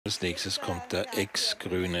Als nächstes kommt der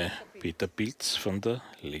Ex-Grüne Peter Pilz von der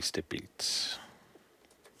Liste Pilz.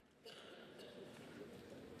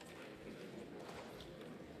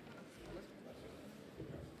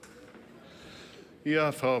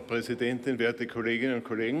 Ja, Frau Präsidentin, werte Kolleginnen und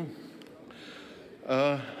Kollegen,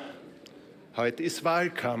 heute ist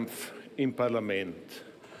Wahlkampf im Parlament.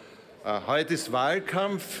 Heute ist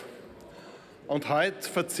Wahlkampf und heute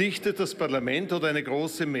verzichtet das Parlament oder eine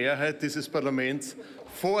große Mehrheit dieses Parlaments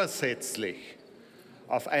vorsätzlich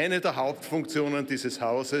auf eine der Hauptfunktionen dieses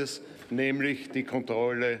Hauses, nämlich die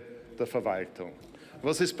Kontrolle der Verwaltung.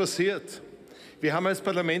 Was ist passiert? Wir haben als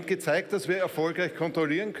Parlament gezeigt, dass wir erfolgreich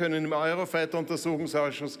kontrollieren können im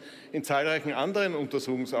Eurofighter-Untersuchungsausschuss, in zahlreichen anderen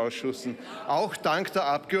Untersuchungsausschüssen, auch dank der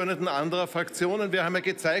Abgeordneten anderer Fraktionen. Wir haben ja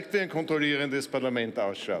gezeigt, wie ein kontrollierendes Parlament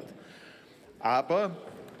ausschaut. Aber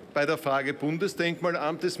bei der Frage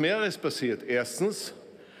Bundesdenkmalamt ist mehreres passiert. Erstens,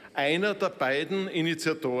 einer der beiden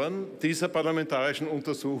Initiatoren dieser parlamentarischen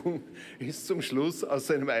Untersuchung ist zum Schluss aus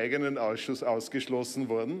seinem eigenen Ausschuss ausgeschlossen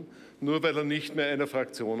worden, nur weil er nicht mehr einer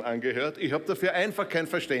Fraktion angehört. Ich habe dafür einfach kein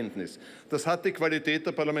Verständnis. Das hat die Qualität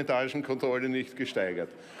der parlamentarischen Kontrolle nicht gesteigert.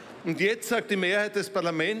 Und jetzt sagt die Mehrheit des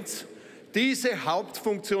Parlaments, diese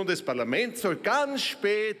Hauptfunktion des Parlaments soll ganz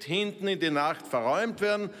spät hinten in die Nacht verräumt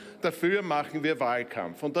werden. Dafür machen wir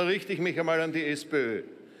Wahlkampf. Und da richte ich mich einmal an die SPÖ.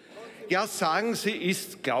 Ja, sagen Sie,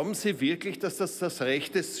 glauben Sie wirklich, dass das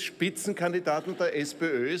Recht des Spitzenkandidaten der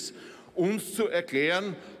SPÖ ist, uns zu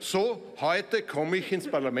erklären, so, heute komme ich ins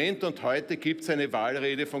Parlament und heute gibt es eine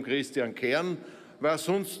Wahlrede von Christian Kern, weil er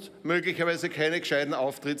sonst möglicherweise keine gescheiten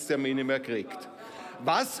Auftrittstermine mehr kriegt.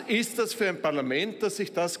 Was ist das für ein Parlament, das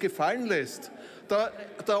sich das gefallen lässt?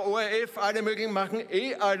 Der ORF, alle möglichen machen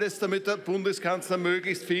alles, damit der Bundeskanzler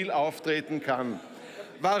möglichst viel auftreten kann.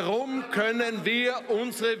 Warum können wir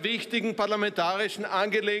unsere wichtigen parlamentarischen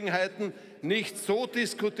Angelegenheiten nicht so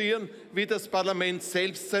diskutieren, wie das Parlament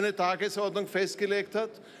selbst seine Tagesordnung festgelegt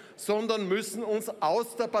hat, sondern müssen uns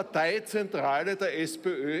aus der Parteizentrale der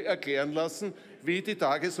SPÖ erklären lassen, wie die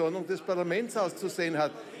Tagesordnung des Parlaments auszusehen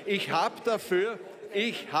hat? Ich habe dafür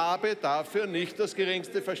nicht das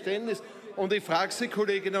geringste Verständnis. Und ich frage Sie,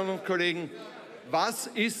 Kolleginnen und Kollegen, was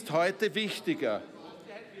ist heute wichtiger?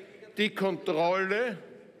 Die Kontrolle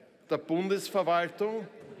der Bundesverwaltung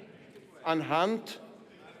anhand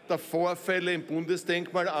der Vorfälle im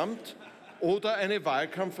Bundesdenkmalamt oder eine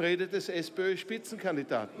Wahlkampfrede des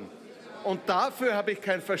SPÖ-Spitzenkandidaten? Und dafür habe ich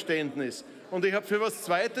kein Verständnis. Und ich habe für etwas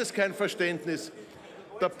Zweites kein Verständnis.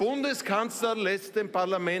 Der Bundeskanzler lässt dem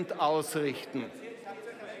Parlament ausrichten.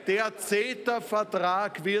 Der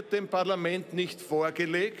CETA-Vertrag wird dem Parlament nicht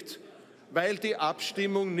vorgelegt, weil die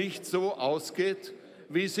Abstimmung nicht so ausgeht,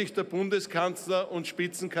 wie sich der Bundeskanzler und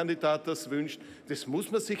Spitzenkandidat das wünscht. Das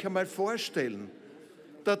muss man sich einmal vorstellen.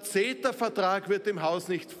 Der CETA-Vertrag wird dem Haus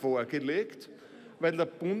nicht vorgelegt, weil der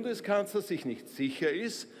Bundeskanzler sich nicht sicher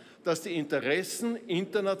ist, dass die Interessen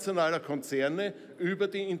internationaler Konzerne über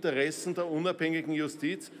die Interessen der unabhängigen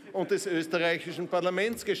Justiz und des österreichischen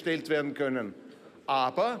Parlaments gestellt werden können.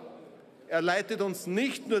 Aber er leitet uns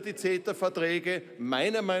nicht nur die CETA-Verträge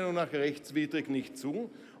meiner Meinung nach rechtswidrig nicht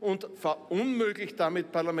zu und verunmöglicht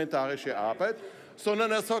damit parlamentarische Arbeit,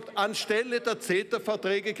 sondern er sagt, anstelle der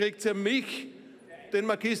CETA-Verträge kriegt ihr mich, den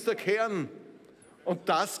Magister Kern. Und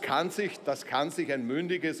das kann sich ein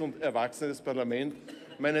mündiges und erwachsenes Parlament,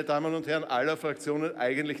 meine Damen und Herren aller Fraktionen,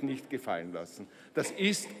 eigentlich nicht gefallen lassen. Das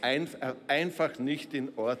ist einfach nicht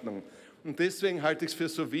in Ordnung. Und deswegen halte ich es für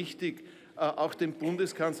so wichtig, auch dem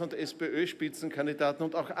Bundeskanzler und SPÖ-Spitzenkandidaten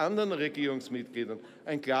und auch anderen Regierungsmitgliedern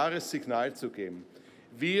ein klares Signal zu geben.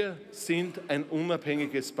 Wir sind ein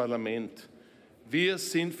unabhängiges Parlament. Wir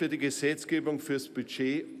sind für die Gesetzgebung, fürs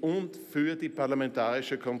Budget und für die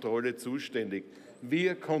parlamentarische Kontrolle zuständig.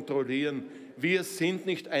 Wir kontrollieren. Wir sind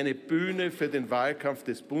nicht eine Bühne für den Wahlkampf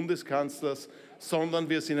des Bundeskanzlers, sondern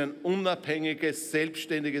wir sind ein unabhängiges,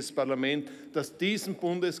 selbstständiges Parlament, das diesen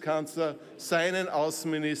Bundeskanzler, seinen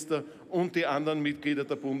Außenminister und die anderen Mitglieder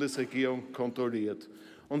der Bundesregierung kontrolliert.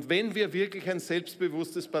 Und wenn wir wirklich ein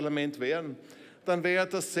selbstbewusstes Parlament wären, dann wäre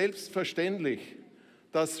das selbstverständlich,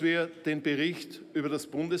 dass wir den Bericht über das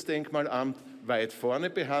Bundesdenkmalamt weit vorne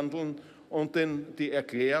behandeln und die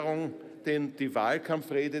Erklärung, die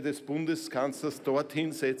Wahlkampfrede des Bundeskanzlers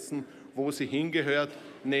dorthin setzen, wo sie hingehört,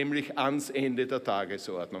 nämlich ans Ende der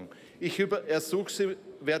Tagesordnung. Ich ersuche Sie,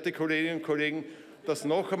 werte Kolleginnen und Kollegen, das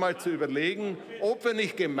noch einmal zu überlegen, ob wir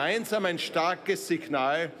nicht gemeinsam ein starkes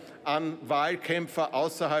Signal an Wahlkämpfer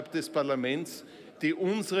außerhalb des Parlaments, die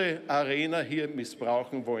unsere Arena hier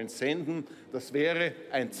missbrauchen wollen, senden. Das wäre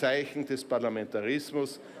ein Zeichen des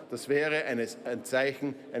Parlamentarismus, das wäre ein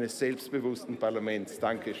Zeichen eines selbstbewussten Parlaments.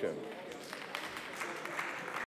 Dankeschön.